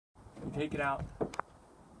you take it out,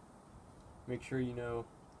 make sure you know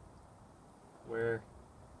where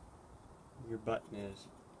your button is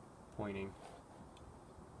pointing,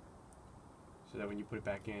 so that when you put it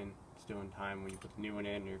back in, it's still in time when you put the new one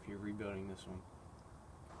in, or if you're rebuilding this one.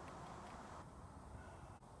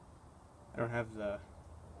 I don't have the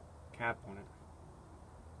cap on it.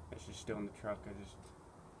 It's just still in the truck.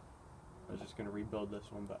 I was just gonna rebuild this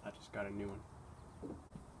one, but I just got a new one.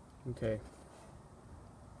 Okay.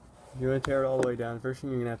 You're gonna tear it all the way down. First thing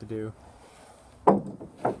you're gonna have to do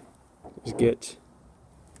is get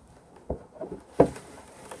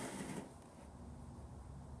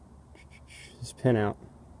this pin out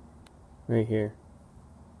right here.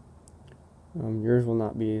 Yours will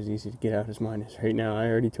not be as easy to get out as mine is right now. I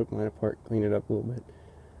already took mine apart, cleaned it up a little bit,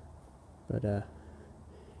 but you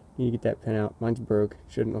need to get that pin out. Mine's broke. It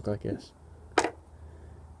shouldn't look like this.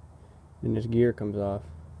 Then this gear comes off.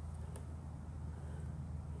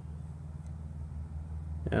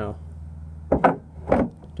 Now,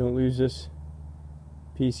 don't lose this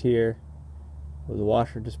piece here with the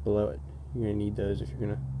washer just below it. You're going to need those if you're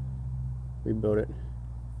going to rebuild it.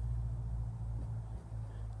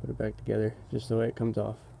 Put it back together just the way it comes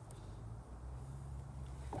off.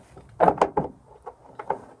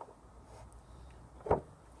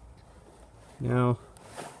 Now,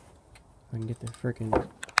 if I can get the frickin'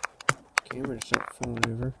 camera to start falling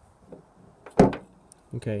over.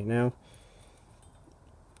 Okay, now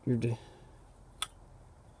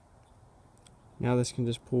now this can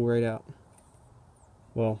just pull right out.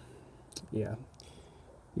 Well, yeah,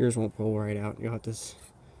 yours won't pull right out. You'll have to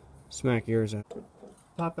smack yours out.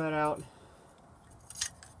 Pop that out.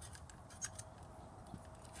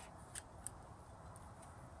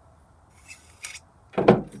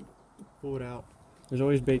 Pull it out. There's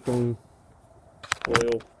always baked on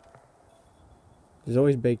oil. There's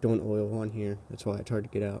always baked on oil on here. That's why it's hard to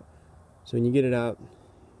get out. So when you get it out,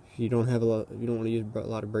 if you don't have you don't want to use a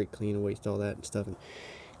lot of brake clean and waste all that and stuff and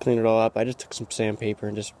clean it all up. I just took some sandpaper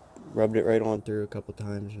and just rubbed it right on through a couple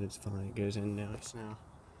times, and it's fine. It goes in nice now.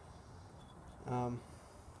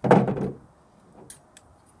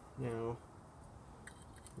 Now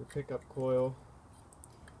the pickup coil,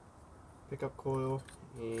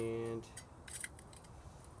 and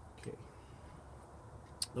okay,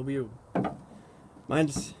 there'll be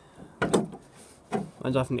mine's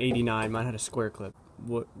off an 89. Mine had a square clip.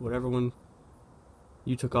 Whatever one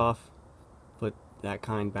you took off, put that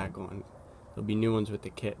kind back on. There'll be new ones with the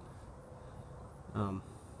kit. Like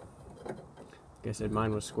I said,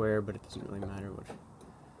 mine was square, but it doesn't really matter what.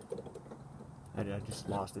 I just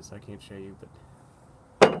lost it, so I can't show you. But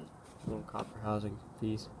a little copper housing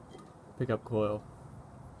piece, pickup coil,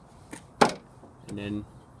 and then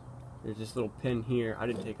there's this little pin here. I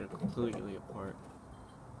didn't take it completely apart,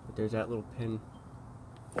 but there's that little pin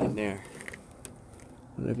in there.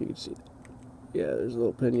 I don't know if you can see that. Yeah, there's a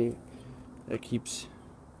little pin here that keeps,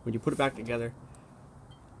 when you put it back together,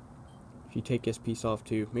 if you take this piece off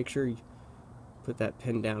too, make sure you put that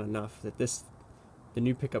pin down enough that the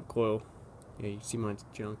new pickup coil, yeah, you see mine's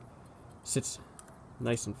junk, sits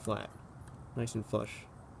nice and flat, nice and flush.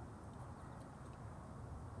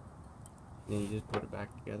 And then you just put it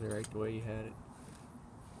back together right the way you had it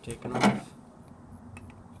taken off.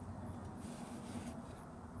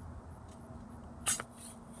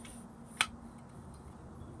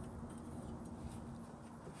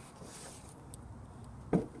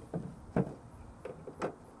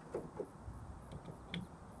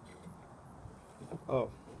 Oh,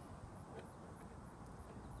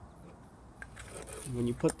 when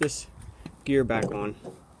you put this gear back on,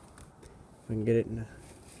 if I can get it in the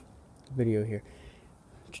video here,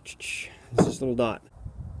 there's this little dot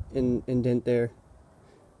indent there,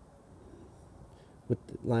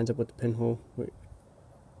 lines up with the pinhole. What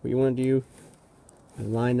you want to do is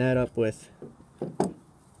line that up with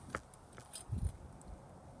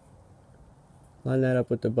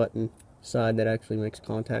the button side that actually makes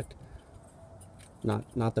contact.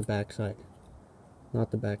 Not the back side.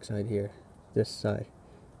 Not the back side here. This side.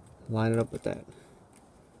 Line it up with that.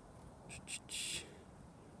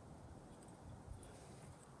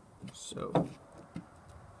 So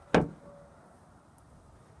and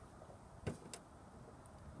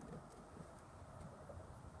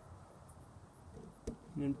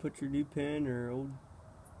then put your new pin or old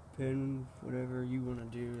pin, whatever you want to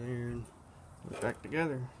do there, and put it back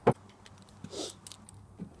together.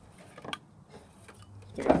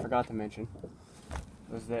 Thing I forgot to mention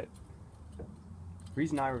was that the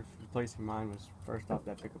reason I was replacing mine was, first off,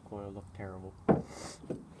 that pickup coil looked terrible,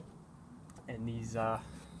 and these you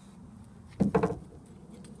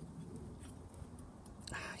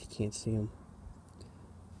can't see them.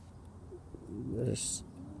 there's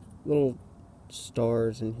little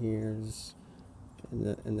stars in here,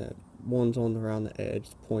 and the ones on around the edge,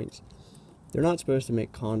 the points. They're not supposed to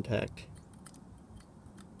make contact.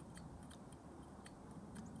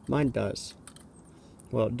 Mine does.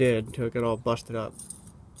 Well, it did until it got all busted up.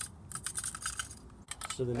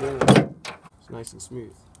 So the new one is nice and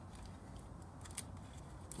smooth.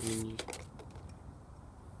 I mean,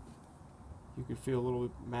 you could feel a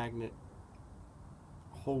little magnet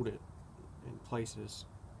hold it in places.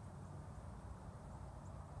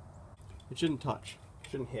 It shouldn't touch. It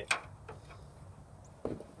shouldn't hit.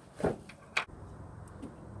 The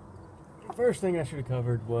first thing I should have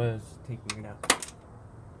covered was taking it out.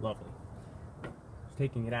 Lovely.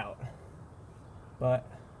 Taking it out. But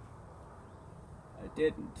I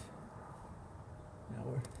didn't. Now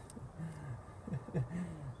we're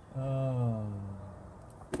oh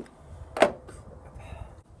crap.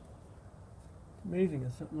 It's amazing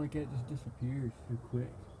that something like that just disappears so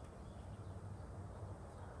quick.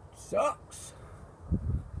 Sucks.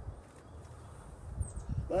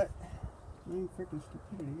 But I mean, freaking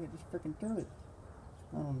stupidity. I just freaking threw it.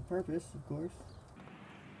 Not on purpose, of course.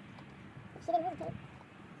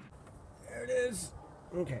 There it is.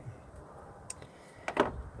 Okay.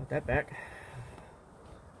 Put that back.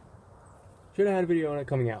 Should have had a video on it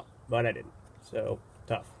coming out, but I didn't. So,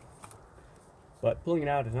 tough. But pulling it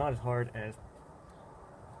out is not as hard as...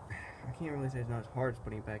 I can't really say it's not as hard as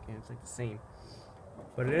putting it back in. It's like the same.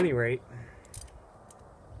 But at any rate,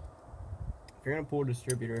 if you're going to pull a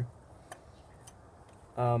distributor,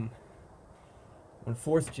 on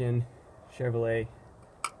 4th gen Chevrolet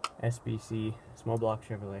SBC, small block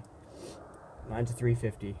Chevrolet, mine's a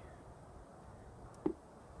 350.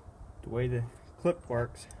 The way the clip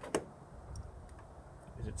works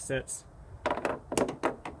is it sits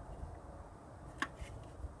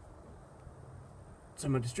so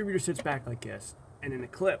my distributor sits back like this, and then the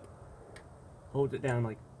clip holds it down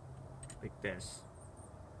like this.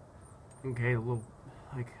 Okay, the little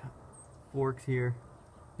like forks here,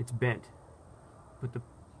 it's bent. Put the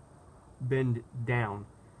bend down,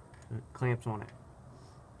 so it clamps on it.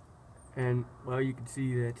 And well, you can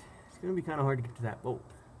see that it's going to be kind of hard to get to that bolt.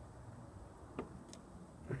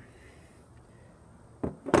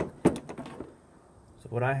 So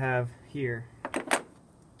what I have here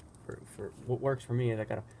for what works for me is I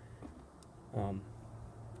got a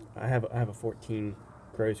I have a 14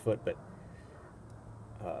 crow's foot, but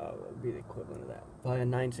what would be the equivalent of that? Probably a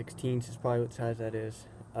 9/16 is probably what size that is.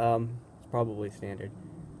 It's probably standard.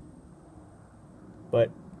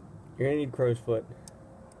 But you're gonna need crow's foot.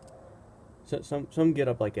 So some get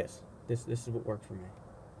up like this. This is what works for me.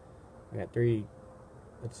 I got 3.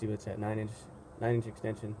 Let's see what's that. 9-inch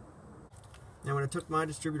extension. Now when I took my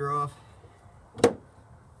distributor off,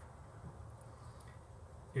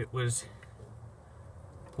 it was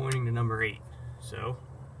pointing to number 8. So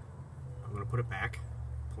I'm gonna put it back,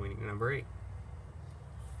 pointing to number 8.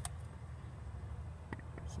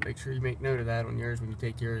 So make sure you make note of that on yours when you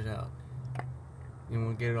take yours out. You don't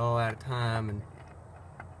want to get it all out of time and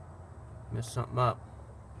mess something up.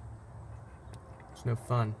 It's no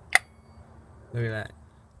fun. Look at that.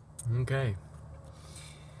 Okay.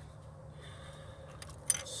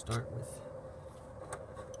 Start with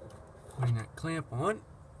putting that clamp on,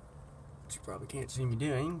 which you probably can't see me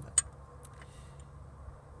doing, but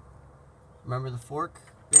remember the fork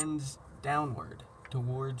bends downward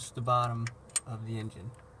towards the bottom of the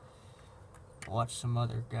engine. I watched some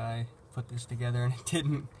other guy put this together and it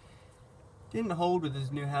didn't hold with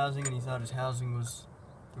his new housing, and he thought his housing was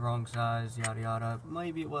the wrong size, yada yada.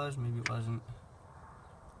 Maybe it was, maybe it wasn't.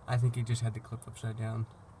 I think he just had the clip upside down.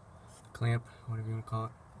 Clamp, whatever you want to call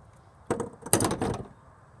it.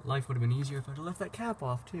 Life would have been easier if I'd have left that cap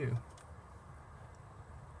off too.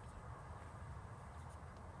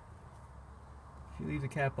 If you leave the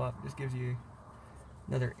cap off, it just gives you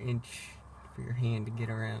another inch for your hand to get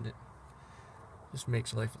around it. Just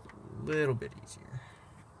makes life a little bit easier.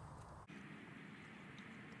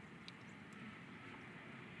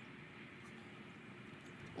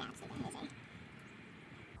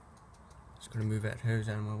 Just gonna move that hose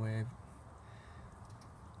out of my way.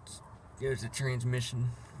 There's a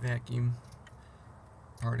transmission vacuum.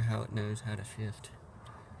 Part of how it knows how to shift.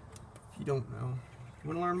 If you don't know, if you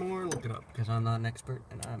want to learn more, look it up, because I'm not an expert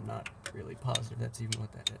and I'm not really positive that's even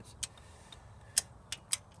what that is.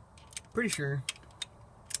 Pretty sure,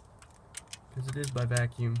 because it is by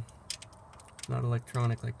vacuum. It's not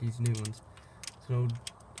electronic like these new ones. It's an old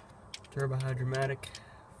Turbohydromatic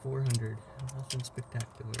 400. Nothing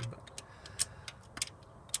spectacular, but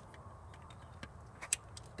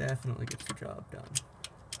definitely gets the job done.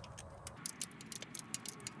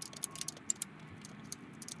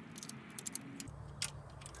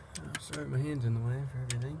 Sorry, my hand's in the way for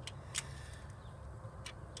everything.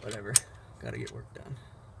 Whatever. Gotta get work done.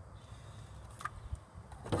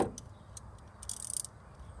 Okay,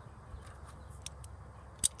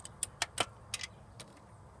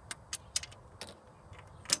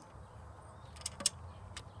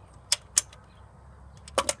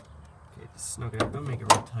 just snug it up. Don't make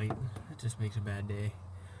it real tight. It just makes a bad day.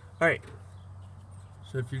 Alright.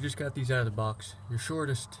 So if you just got these out of the box, your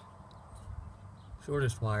shortest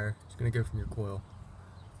wire is going to go from your coil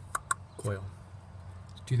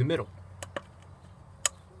to the middle.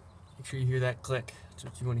 Make sure you hear that click. That's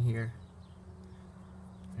what you want to hear.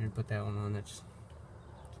 I'm going to put that one on. That's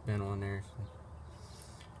been on there.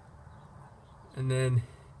 And then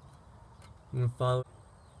I'm going to follow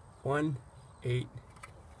 1, 8,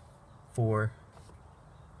 4,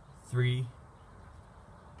 3,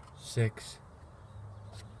 6,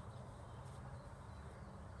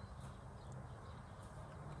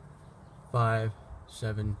 5,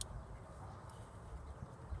 7,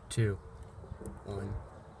 2, 1,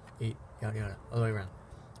 8, yada yada, all the way around.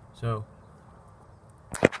 So,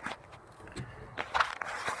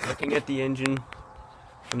 looking at the engine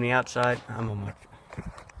from the outside, I'm on my.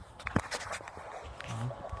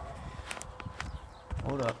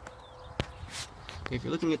 Hold up. Okay, if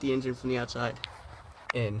you're looking at the engine from the outside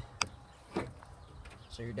in,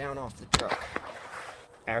 so you're down off the truck,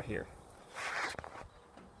 out here.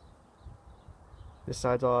 This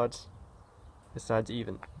side's odds, this side's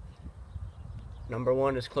even. Number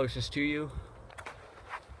 1 is closest to you.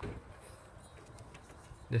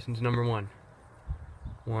 This one's number 1.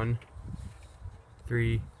 1,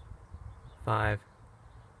 3, 5,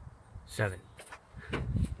 7. Now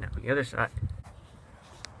on the other side,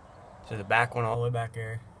 so the back one all the way back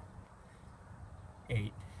there,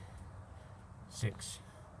 8, 6,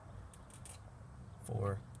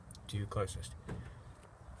 4, 2 closest.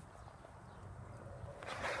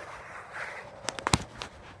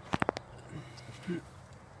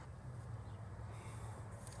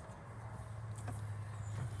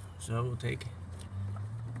 So we'll take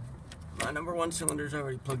my number 1 cylinder's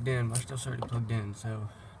already plugged in. My stuff's already plugged in, so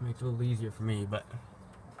it makes it a little easier for me, but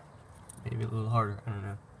maybe a little harder. I don't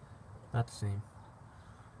know. Not the same.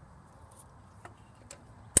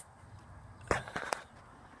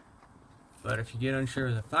 But if you get unsure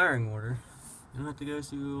of the firing order, you don't have to go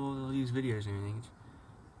through all these videos or anything.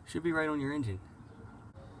 It should be right on your engine.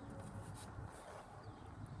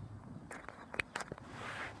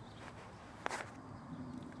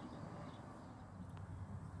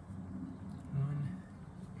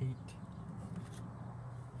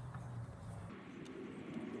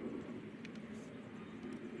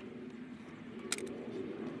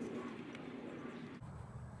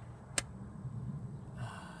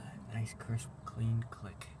 Nice, crisp, clean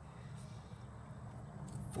click.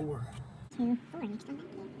 4. 2, 4, next one back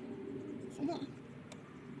here. So here.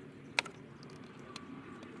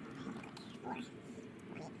 4.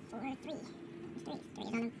 4, 3. 3.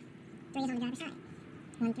 3 is on the driver's side.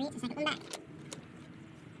 1, 3, it's the second one back.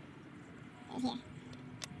 There's here.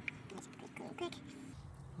 Nice, clean click.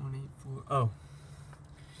 1, 8, 4. Oh.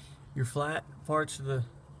 Your flat parts of the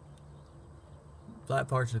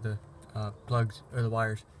plugs or the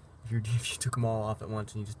wires. If you took them all off at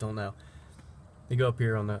once and you just don't know, they go up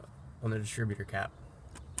here on the distributor cap.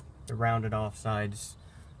 The rounded off sides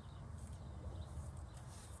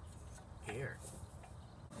here.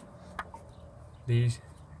 These,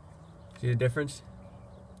 see the difference?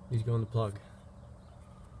 These go in the plug.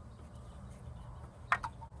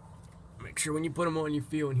 Make sure when you put them on you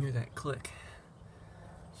feel and hear that click.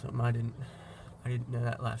 Something I didn't know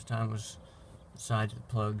that last time was the sides of the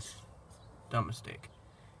plugs. Dumb mistake.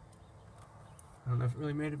 I don't know if it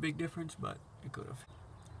really made a big difference, but it could have.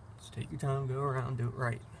 Just take your time, go around, do it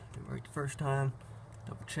right. Do it right the first time,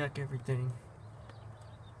 double check everything,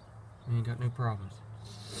 and you got no problems.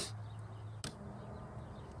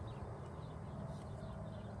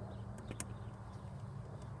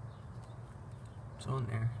 It's on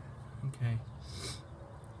there. Okay.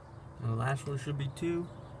 Now the last one should be 2.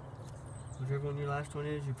 Whichever one your last one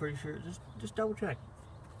is, you're pretty sure. Just double check.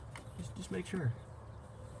 Just make sure.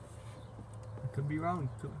 I could be wrong.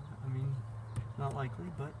 I mean, not likely,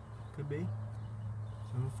 but could be. So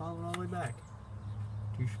I'm gonna follow it all the way back.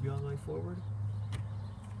 2 should be all the way forward.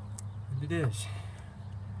 And it is.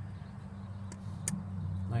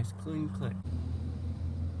 Nice clean click.